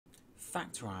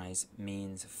Factorize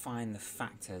means find the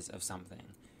factors of something,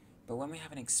 but when we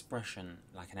have an expression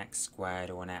like an x squared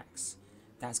or an x,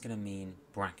 that's going to mean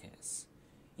brackets.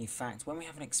 In fact, when we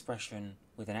have an expression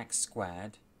with an x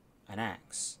squared, an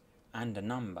x, and a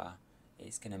number,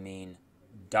 it's going to mean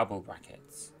double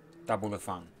brackets, double the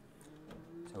fun.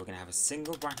 So we're going to have a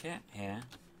single bracket here,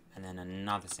 and then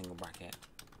another single bracket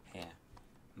here.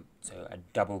 So a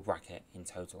double bracket in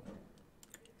total.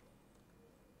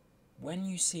 When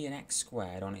you see an x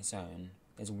squared on its own,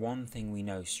 there's one thing we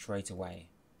know straight away.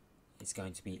 It's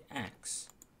going to be x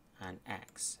and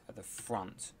x at the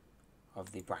front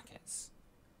of the brackets.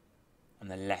 On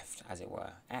the left, as it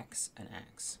were, x and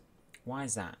x. Why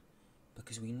is that?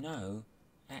 Because we know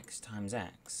x times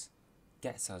x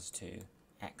gets us to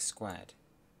x squared.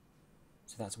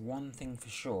 So that's one thing for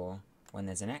sure. When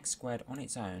there's an x squared on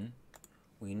its own,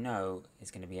 we know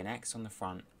it's going to be an x on the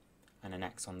front and an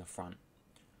x on the front.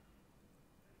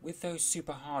 With those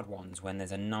super hard ones, when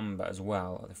there's a number as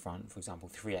well at the front, for example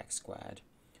 3x squared,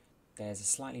 there's a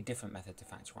slightly different method to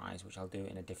factorize, which I'll do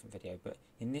in a different video, but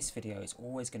in this video it's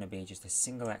always going to be just a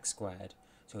single x squared,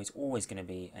 so it's always going to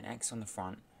be an x on the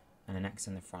front and an x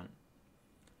in the front.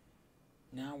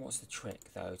 Now what's the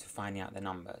trick though to finding out the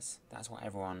numbers? That's what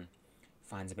everyone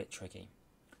finds a bit tricky.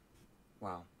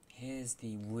 Well, here's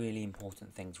the really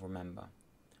important thing to remember.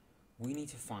 We need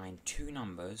to find two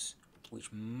numbers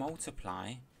which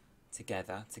multiply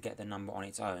together to get the number on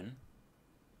its own,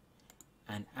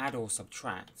 and add or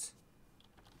subtract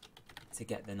to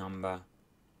get the number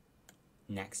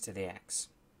next to the x.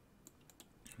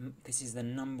 This is the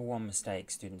number one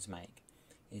mistake students make,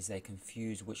 is they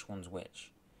confuse which one's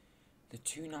which. The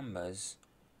two numbers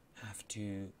have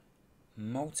to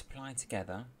multiply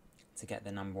together to get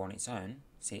the number on its own.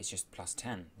 See, it's just plus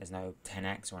 10, there's no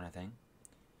 10x or anything.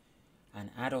 And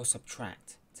add or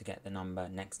subtract to get the number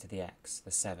next to the x,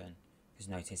 the 7, because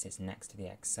notice it's next to the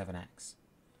x, 7x.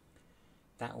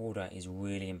 That order is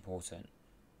really important.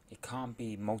 It can't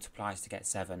be multiplies to get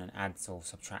 7 and adds or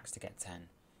subtracts to get 10.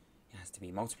 It has to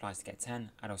be multiplies to get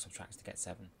 10, add or subtracts to get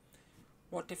 7.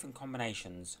 What different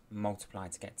combinations multiply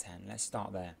to get 10? Let's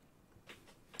start there.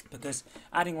 Because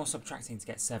adding or subtracting to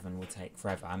get 7 will take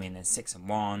forever. I mean, there's 6 and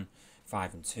 1,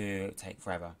 5 and 2, it will take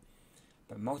forever.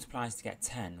 But multiplies to get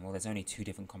 10, well, there's only two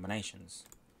different combinations.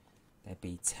 There'd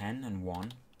be 10 and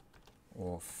 1,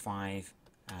 or 5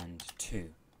 and 2.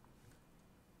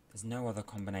 There's no other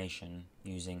combination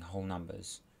using whole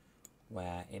numbers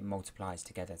where it multiplies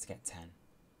together to get 10.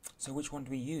 So which one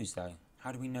do we use though?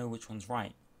 How do we know which one's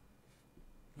right?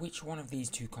 Which one of these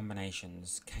two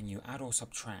combinations can you add or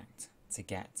subtract to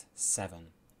get 7?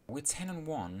 With 10 and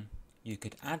 1, you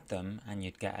could add them and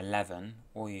you'd get 11,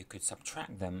 or you could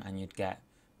subtract them and you'd get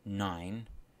 9,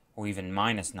 or even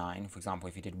minus 9, for example,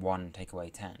 if you did 1 take away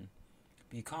 10.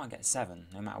 But you can't get 7,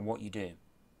 no matter what you do.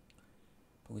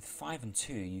 But with 5 and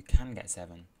 2, you can get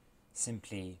 7.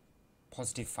 Simply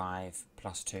positive 5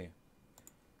 plus 2.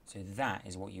 So that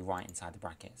is what you write inside the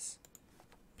brackets.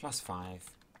 Plus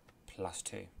 5 plus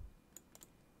 2.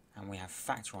 And we have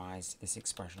factorized this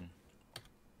expression.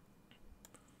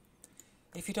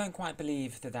 If you don't quite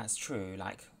believe that that's true,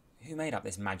 like, who made up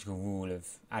this magical rule of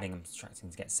adding and subtracting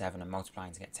to get 7 and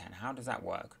multiplying to get 10? How does that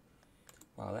work?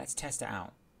 Well, let's test it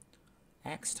out.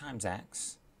 X times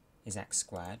x is x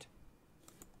squared.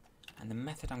 And the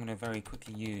method I'm going to very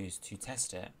quickly use to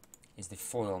test it is the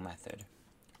FOIL method,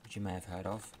 which you may have heard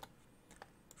of.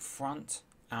 Front,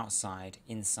 outside,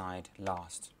 inside,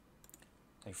 last.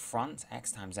 So front,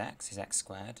 x times x is x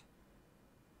squared.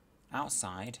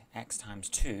 Outside, x times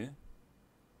 2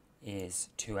 is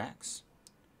 2x.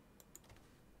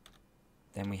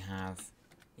 Then we have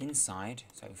inside,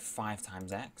 so 5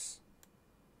 times x,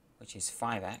 which is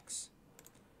 5x.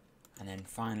 And then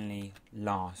finally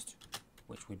last,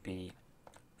 which would be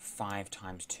 5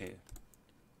 times 2,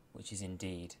 which is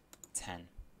indeed 10.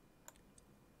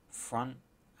 Front,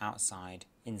 outside,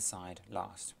 inside,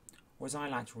 last. Or as I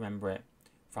like to remember it,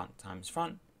 front times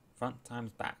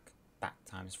back, back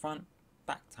times front,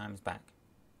 back times back.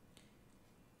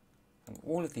 And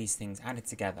all of these things added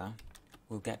together,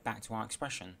 we'll get back to our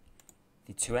expression.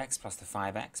 The 2x plus the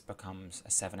 5x becomes a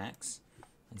 7x,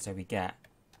 and so we get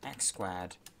x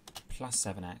squared plus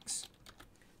 7x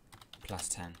plus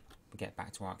 10. We get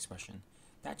back to our expression.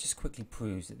 That just quickly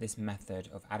proves that this method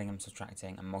of adding and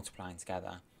subtracting and multiplying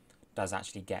together does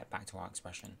actually get back to our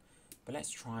expression. But let's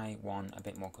try one a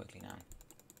bit more quickly now,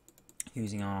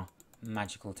 using our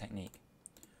magical technique.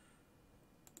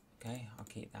 Okay, I'll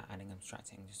keep that adding and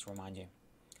subtracting just to remind you.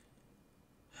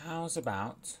 How's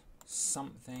about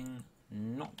something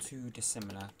not too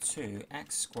dissimilar to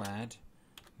x squared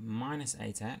minus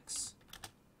 8x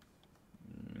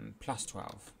plus 12.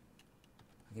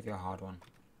 I'll give you a hard one.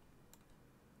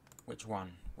 Which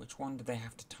one? Which one do they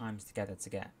have to times together to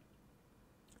get?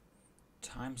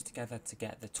 Times together to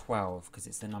get the 12, because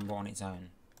it's the number on its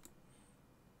own.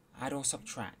 Add or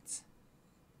subtract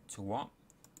to what?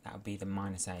 That would be the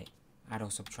minus 8. Add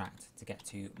or subtract to get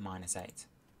to minus 8.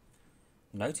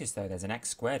 Notice though there's an x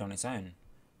squared on its own.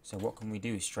 So what can we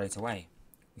do straight away?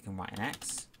 We can write an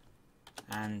x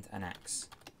and an x.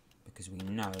 Because we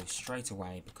know straight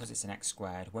away, because it's an x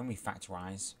squared, when we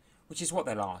factorise, which is what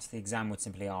they'll ask, the exam would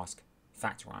simply ask,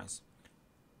 factorise.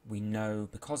 We know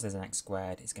because there's an x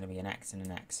squared, it's going to be an x and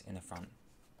an x in the front.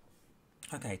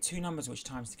 Okay, two numbers which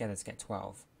times together to get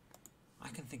 12. I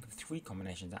can think of three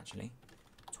combinations actually.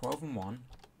 12 and 1,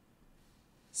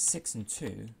 6 and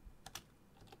 2,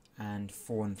 and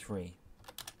 4 and 3.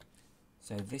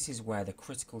 So this is where the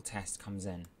critical test comes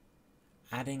in.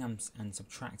 Adding and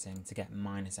subtracting to get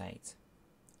minus 8.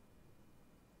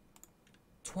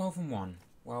 12 and 1.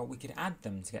 Well, we could add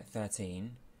them to get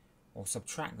 13, or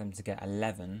subtract them to get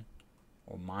 11,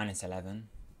 or minus 11.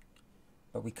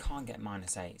 But we can't get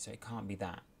minus 8, so it can't be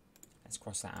that. Let's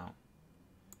cross that out.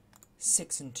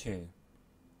 6 and 2.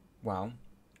 Well,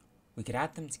 we could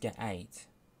add them to get 8,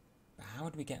 but how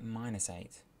would we get minus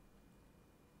 8?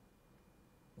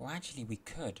 Well, actually we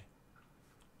could.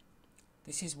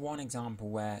 This is one example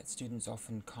where students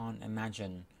often can't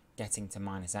imagine getting to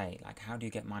minus 8. Like, how do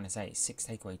you get minus 8? 6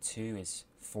 take away 2 is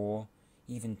 4.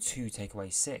 Even 2 take away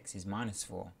 6 is minus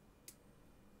 4.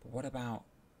 But what about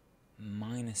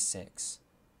minus 6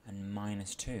 and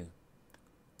minus 2?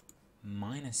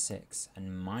 Minus 6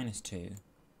 and minus 2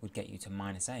 would get you to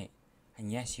minus 8.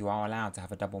 And yes, you are allowed to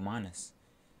have a double minus.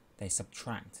 They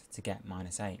subtract to get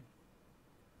minus 8.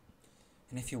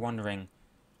 And if you're wondering,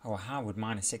 oh, how would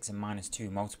minus 6 and minus 2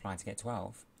 multiply to get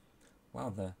 12? Well,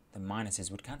 the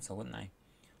minuses would cancel, wouldn't they?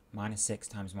 Minus 6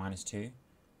 times minus 2.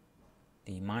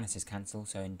 The minuses cancel,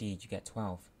 so indeed you get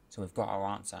 12. So we've got our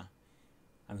answer.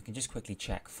 And we can just quickly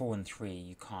check 4 and 3,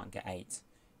 you can't get 8,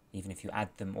 even if you add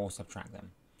them or subtract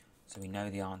them. So we know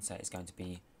the answer is going to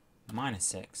be minus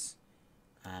 6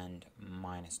 and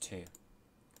minus 2.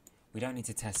 We don't need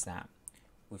to test that.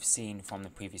 We've seen from the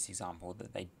previous example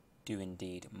that they do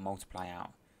indeed multiply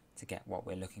out to get what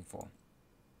we're looking for.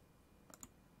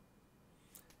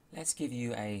 Let's give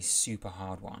you a super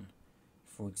hard one.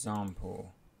 For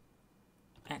example,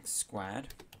 x squared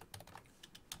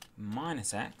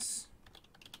minus x,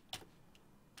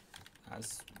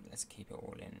 let's keep it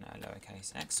all in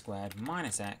lowercase, x squared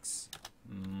minus x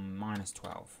minus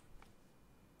 12.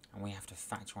 And we have to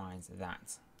factorize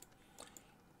that.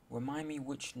 Remind me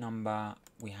which number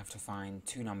we have to find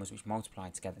two numbers which multiply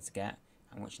together to get,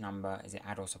 and which number is it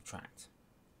add or subtract?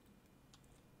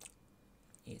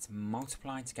 It's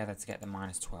multiplying together to get the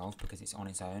minus 12 because it's on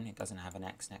its own, it doesn't have an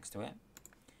x next to it.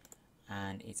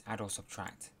 And it's add or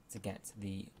subtract to get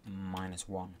the minus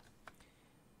 1.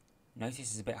 Notice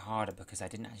it's a bit harder because I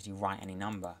didn't actually write any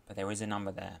number, but there is a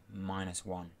number there, minus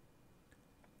 1.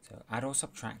 So add or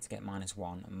subtract to get minus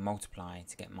 1 and multiply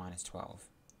to get minus 12.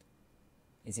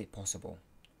 Is it possible?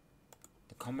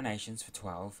 The combinations for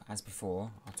 12, as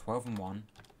before, are 12 and 1,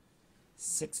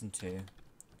 6 and 2,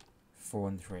 4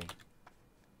 and 3.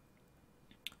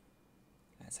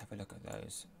 Let's have a look at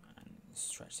those and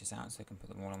stretch this out so I can put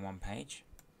them all on one page.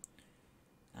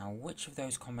 Now, which of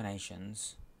those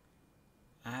combinations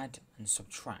add and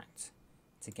subtract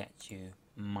to get you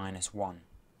minus 1?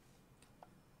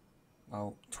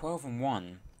 Well, 12 and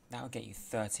 1, that would get you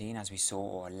 13 as we saw,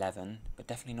 or 11, but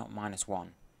definitely not minus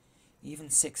 1. Even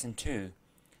 6 and 2,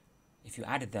 if you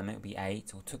added them it would be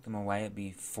 8, or took them away it would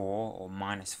be 4, or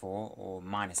minus 4, or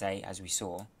minus 8 as we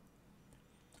saw.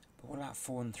 But what about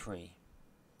 4 and 3?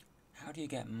 How do you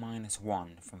get minus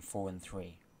 1 from 4 and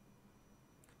 3?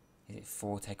 Is it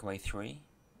 4 take away 3?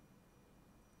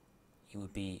 It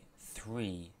would be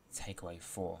 3 take away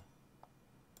 4.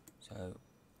 So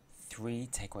 3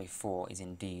 take away 4 is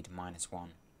indeed minus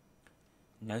 1.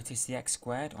 Notice the x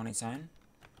squared on its own?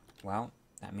 Well,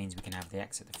 that means we can have the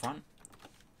x at the front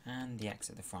and the x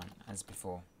at the front as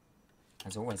before.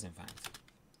 As always, in fact.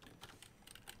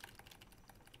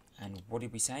 And what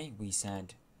did we say? We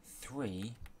said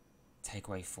 3 take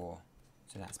away 4.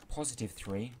 So that's positive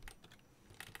 3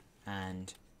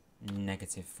 and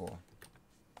negative 4.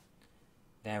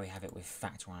 There we have it with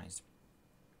factorised.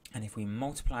 And if we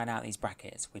multiplied out these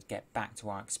brackets, we'd get back to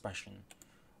our expression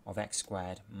of x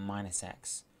squared minus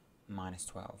x minus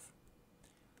 12,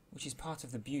 which is part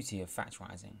of the beauty of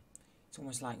factorising. It's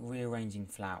almost like rearranging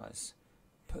flowers.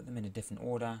 Put them in a different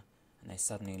order and they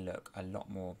suddenly look a lot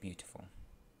more beautiful.